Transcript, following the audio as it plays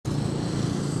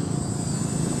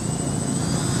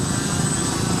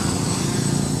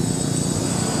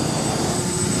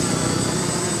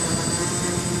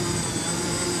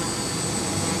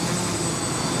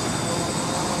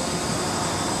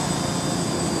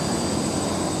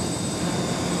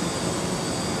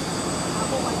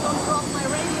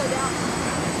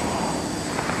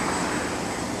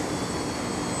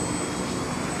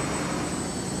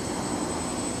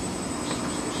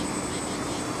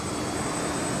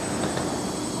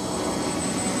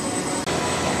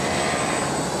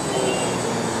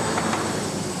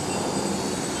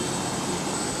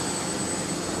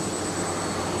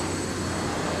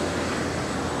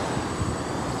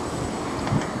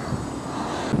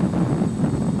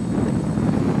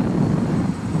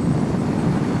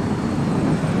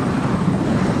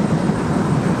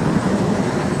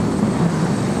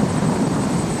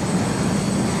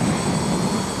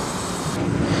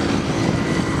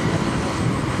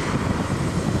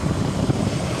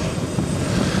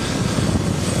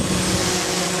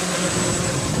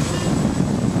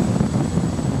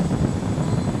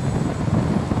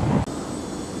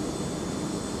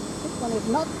It's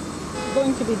not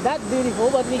going to be that beautiful,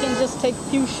 but we can just take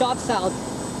few shots out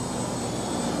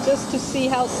just to see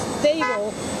how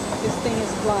stable this thing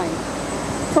is flying.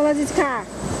 Follow this car.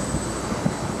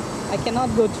 I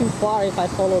cannot go too far if I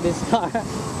follow this car.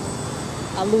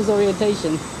 I'll lose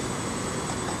orientation.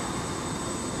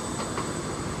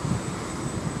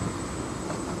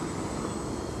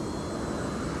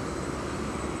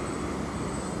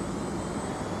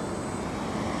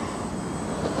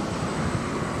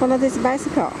 Follow this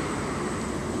bicycle.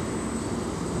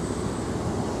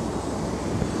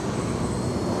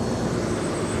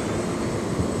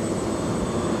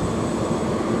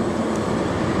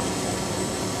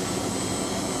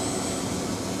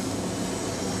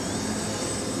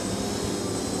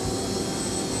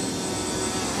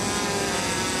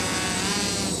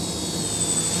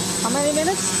 How many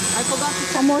minutes? I forgot to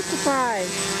set, Almost 5. I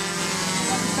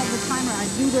forgot to set the timer. I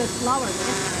do the flowers.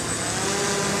 Okay?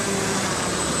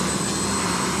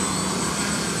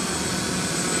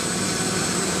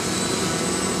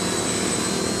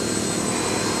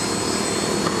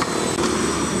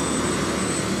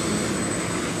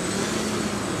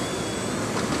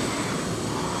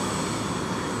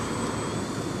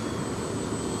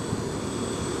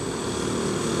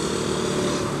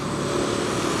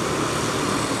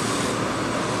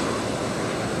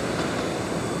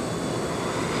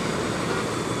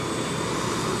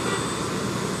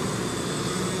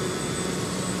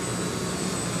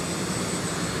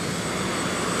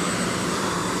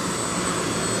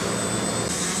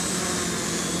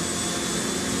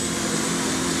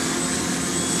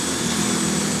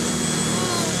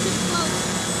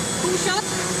 Shot.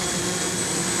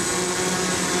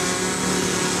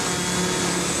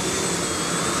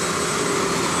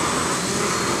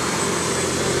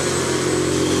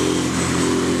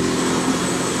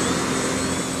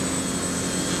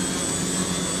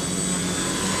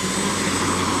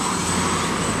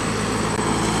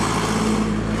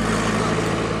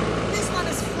 This one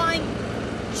is flying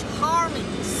charming,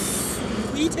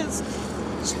 sweetest,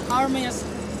 charmingest,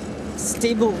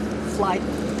 stable flight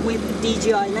with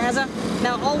DJI Naza.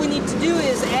 Now all we need to do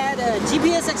is add a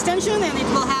GPS extension and it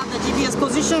will have the GPS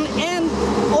position and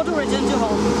auto return to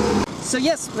home. So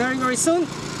yes, very soon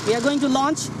we are going to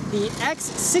launch the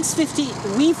X650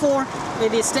 V4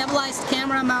 with a stabilized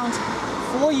camera mount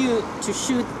for you to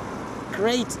shoot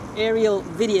great aerial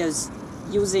videos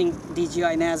using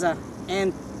DJI Naza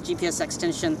and GPS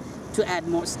extension to add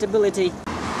more stability.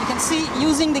 You can see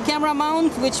using the camera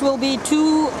mount, which will be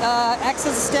 2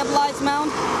 axis stabilized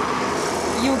mount,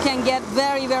 you can get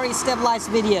very stabilized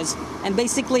videos. And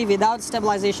basically without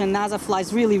stabilization, Naza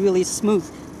flies really smooth,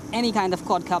 any kind of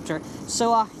quadcopter.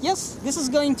 So yes, this is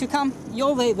going to come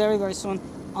your way very soon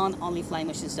on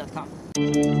onlyflymachines.com.